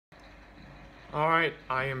Alright,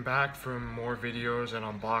 I am back for more videos and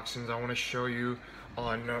unboxings. I want to show you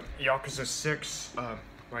on Yakuza 6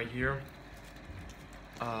 right here.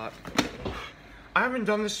 I haven't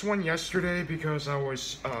done this one yesterday because I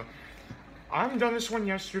haven't done this one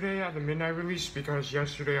yesterday at the midnight release because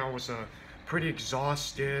yesterday I was pretty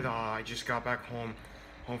exhausted. I just got back home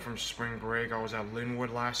from spring break. I was at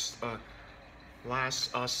Linwood last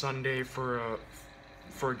Sunday for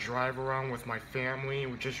a drive around with my family.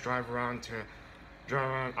 We just drive around.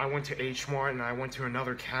 I went to H Mart and I went to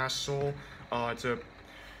another castle. It's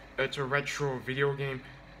a retro video game.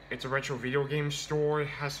 It's a retro video game store. It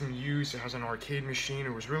has some use. It has an arcade machine.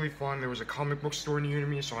 It was really fun. There was a comic book store near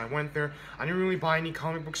me, so I went there. I didn't really buy any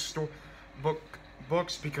comic book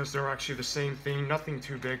books because they're actually the same thing. Nothing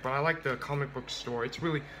too big, but I like the comic book store. It's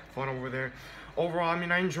really fun over there. Overall, I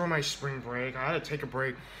mean, I enjoy my spring break. I had to take a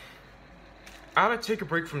break. I had to take a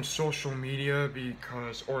break from social media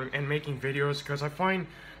and making videos because I find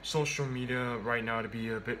social media right now to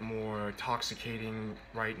be a bit more intoxicating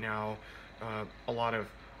right now. A lot of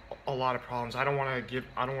problems. I don't want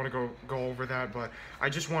to go over that, but I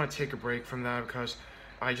just want to take a break from that because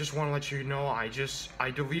I just want to let you know I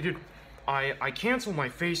canceled my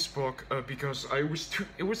Facebook because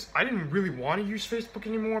I didn't really want to use Facebook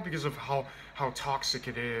anymore because of how toxic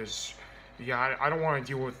it is. Yeah, I don't want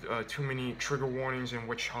to deal with too many trigger warnings and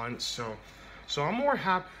witch hunts, so I'm more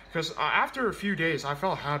happy because after a few days I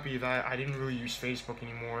felt happy that I didn't really use Facebook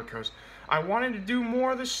anymore because I wanted to do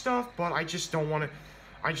more of this stuff, but I just don't want to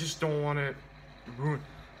ruin,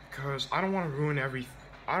 because I don't want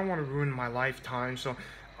to ruin my lifetime. So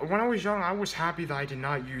when I was young, I was happy that I did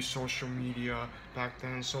not use social media back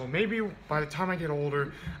then. So maybe by the time I get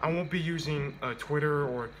older, I won't be using Twitter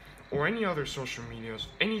or any other social medias,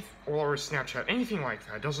 or Snapchat, anything like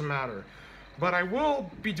that. Doesn't matter. But I will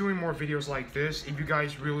be doing more videos like this. If you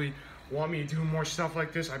guys really want me to do more stuff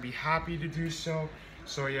like this, I'd be happy to do so.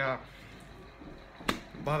 So yeah.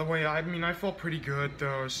 By the way, I mean, I felt pretty good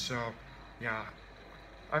though, so yeah.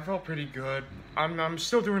 I felt pretty good. I'm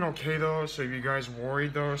still doing okay though, so if you guys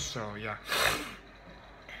worried though, so yeah.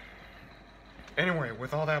 Anyway,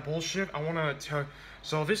 with all that bullshit, I wanna tell.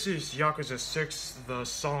 So this is Yakuza 6, the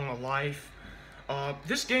Song of Life.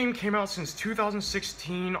 This game came out since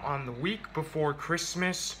 2016 on the week before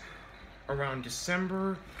Christmas, around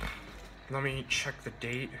December. Let me check the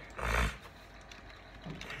date.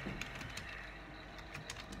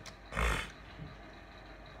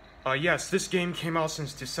 Yes, this game came out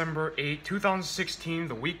since December 8, 2016,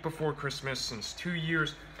 the week before Christmas, since 2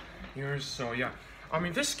 years. So yeah. I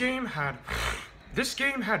mean, this game had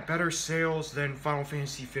better sales than Final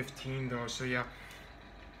Fantasy 15 though, so yeah.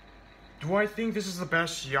 Do I think this is the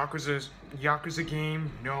best Yakuza game?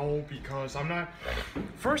 No, because I'm not.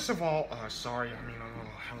 First of all, sorry, I mean,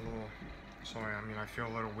 sorry, I mean, I feel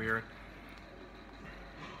a little weird.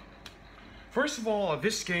 First of all,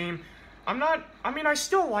 this game, I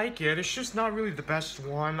still like it. It's just not really the best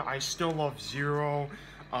one. I still love Zero.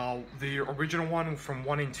 The original one from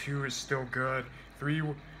 1 and 2 is still good. 3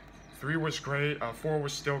 was great. 4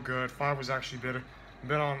 was still good. 5 was actually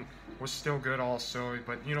was still good also.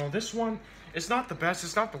 But you know, this one, it's not the best.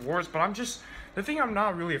 It's not the worst. But the thing I'm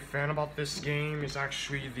not really a fan about this game is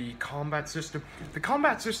actually the combat system. The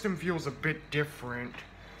combat system feels a bit different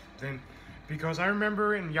because I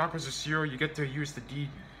remember in Yakuza 0 you get to use the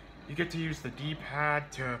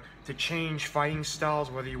D-pad to change fighting styles,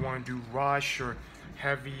 whether you want to do rush or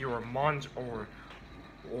heavy or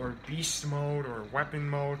or beast mode or weapon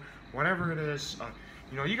mode, whatever it is.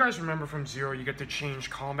 You know, you guys remember from 0, you get to change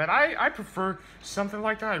combat. I prefer something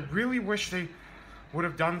like that. I really wish they would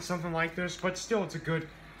have done something like this, but still, it's a good.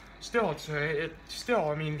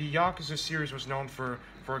 I mean, the Yakuza series was known for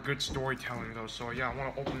a good storytelling, though. So yeah, I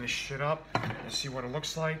want to open this shit up and see what it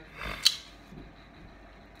looks like.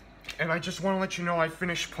 And I just want to let you know I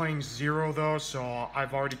finished playing 0 though, so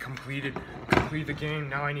I've already completed the game.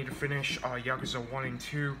 Now I need to finish Yakuza 1 and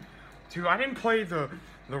 2. I didn't play the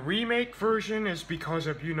remake version is because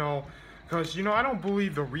of, I don't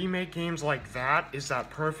believe the remake games like that is that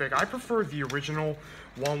perfect. I prefer the original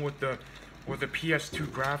one with the PS2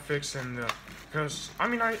 graphics and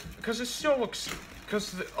because it still looks,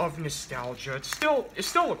 because of nostalgia, it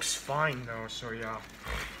still looks fine though, so yeah.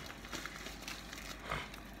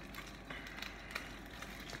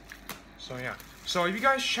 So yeah. So if you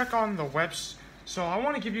guys check on the webs, so I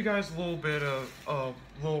want to give you guys a little bit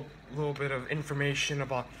of information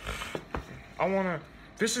about. I want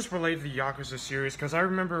this is related to the Yakuza series because I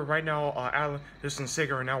remember right now, Alice and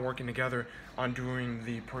Sega are now working together on doing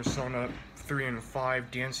the Persona 3 and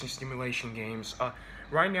 5 dancing stimulation games.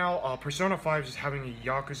 Right now, Persona 5 is having a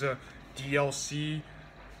Yakuza DLC,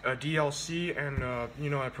 and you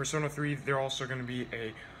know, at Persona 3, they're also going to be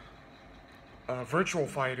a Virtual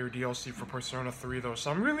Fighter DLC for Persona 3 though, so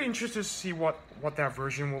I'm really interested to see what that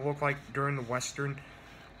version will look like during the Western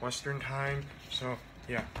time. So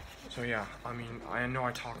yeah, I mean, I know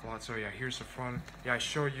I talk a lot, so yeah, here's the front. Yeah, I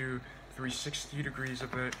show you 360 degrees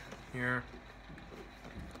of it here,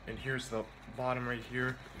 and here's the bottom right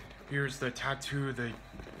here. Here's the tattoo, the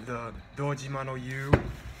Dojima no Yu,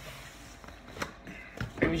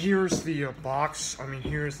 and here's the box. I mean,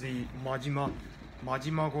 here's the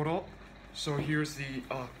Majima Goro. So here's the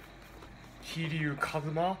Hiryu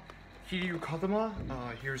Kadama.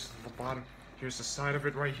 Here's the bottom. Here's the side of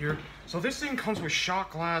it right here. So this thing comes with shot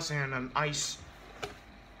glass and an ice.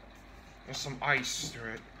 There's some ice to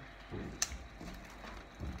it.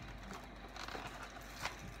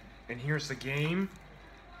 And here's the game.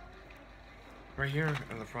 Right here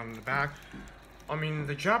in the front and the back. I mean,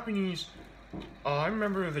 the Japanese. I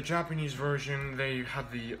remember the Japanese version, they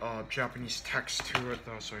had the Japanese text to it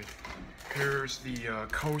though, so here's the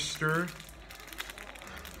coaster,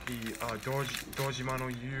 the Dojima no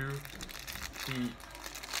Yu, the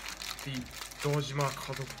Dojima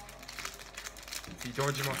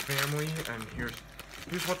family, and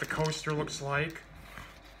here's what the coaster looks like.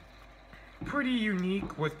 Pretty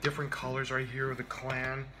unique with different colors right here, the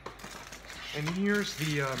clan. And here's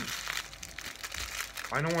the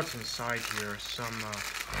I know what's inside here. Some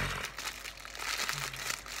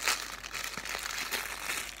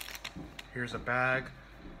here's a bag.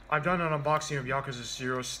 I've done an unboxing of Yakuza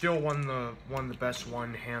 0. Still won the best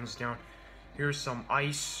one, hands down. Here's some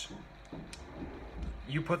ice.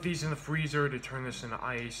 You put these in the freezer to turn this into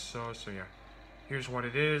ice. So yeah. Here's what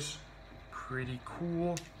it is. Pretty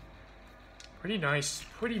cool. Pretty nice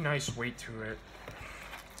weight to it.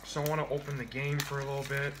 So I want to open the game for a little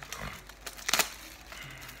bit.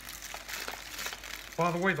 By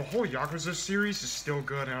the way, the whole Yakuza series is still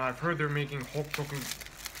good, and I've heard they're making Hokutoku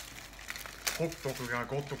ga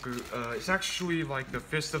Gotoku. It's actually like the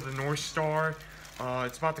Fist of the North Star.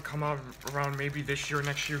 It's about to come out around maybe this year or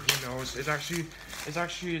next year, who knows. It's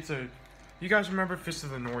a... You guys remember Fist of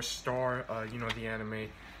the North Star? You know, the anime.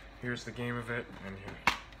 Here's the game of it, and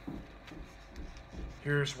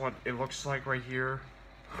here's what it looks like right here.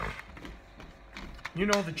 You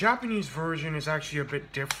know, the Japanese version is actually a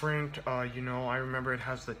bit different. You know, I remember it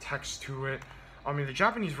has the text to it. I mean, the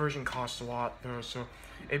Japanese version costs a lot, though, so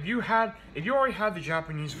if you already had the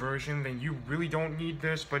Japanese version, then you really don't need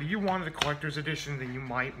this, but if you wanted the collector's edition, then you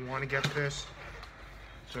might want to get this.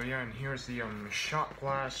 So yeah, and here's the shot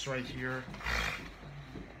glass right here.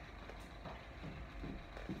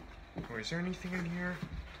 Wait, is there anything in here?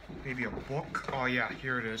 Maybe a book? Oh yeah,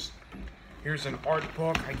 here it is. Here's an art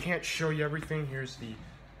book. I can't show you everything. Here's the...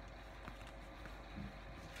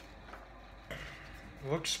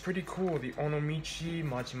 Looks pretty cool. The Onomichi,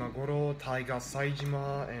 Majima Goro, Taiga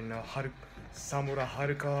Saijima, and Samura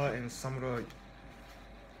Haruka, and Samura...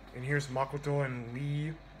 And here's Makoto and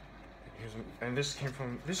Lee. And this came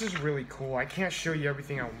from... This is really cool. I can't show you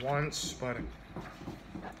everything at once, but...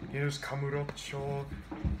 Here's Kamurocho.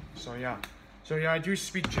 So yeah, I do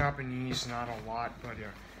speak Japanese, not a lot, but yeah.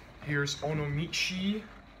 Here's Onomichi.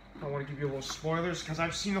 I want to give you a little spoilers because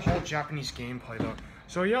I've seen the whole Japanese gameplay though.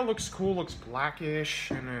 So yeah, looks cool, looks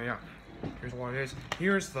blackish, and yeah, here's what it is.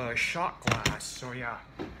 Here's the shot glass. So yeah.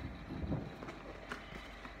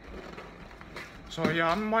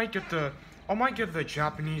 I might get the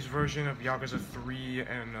Japanese version of Yakuza 3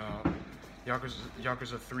 and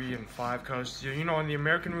Yakuza 3 and 5 because you know in the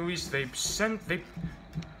American release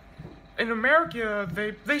in America,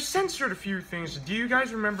 they censored a few things. Do you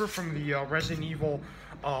guys remember from the Resident Evil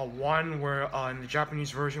 1, where in the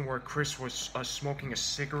Japanese version, where Chris was smoking a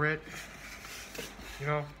cigarette? You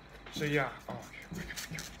know? So yeah. Oh,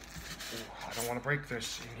 I don't want to break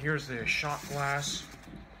this. And here's the shot glass.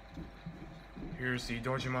 Here's the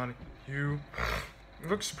Dojima Yu. It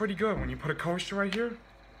looks pretty good when you put a coaster right here.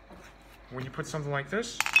 When you put something like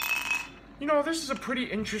this. You know, this is a pretty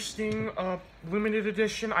interesting limited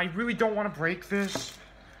edition. I really don't want to break this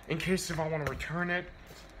in case if I want to return it.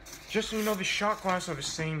 Just so you know, the shot glass are the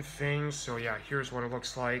same thing. So yeah, here's what it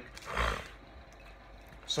looks like.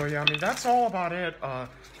 So yeah, I mean, that's all about it.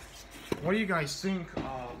 What do you guys think?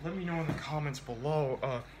 Let me know in the comments below.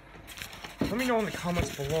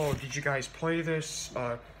 Did you guys play this?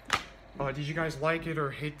 Did you guys like it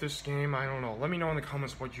or hate this game? I don't know. Let me know in the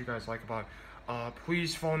comments what you guys like about it.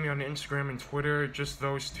 Please follow me on Instagram and Twitter, just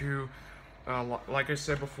those two. Like I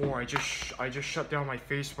said before, I just shut down my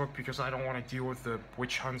Facebook because I don't want to deal with the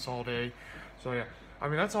witch hunts all day. So yeah, I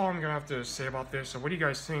mean that's all I'm gonna have to say about this. So what do you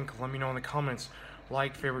guys think? Let me know in the comments.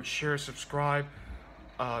 Like, favorite, share, subscribe.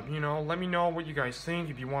 You know, let me know what you guys think,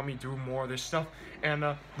 if you want me to do more of this stuff. And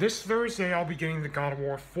this Thursday I'll be getting the God of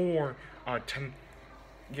War 4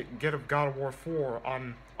 get a God of War 4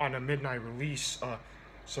 on a midnight release.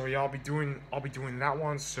 So yeah, I'll be doing that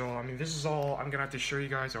one. So I mean, this is all I'm gonna have to show you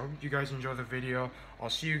guys. I hope you guys enjoy the video. I'll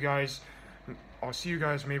see you guys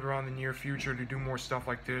maybe around the near future to do more stuff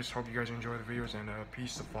like this. Hope you guys enjoy the videos, and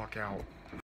peace the fuck out.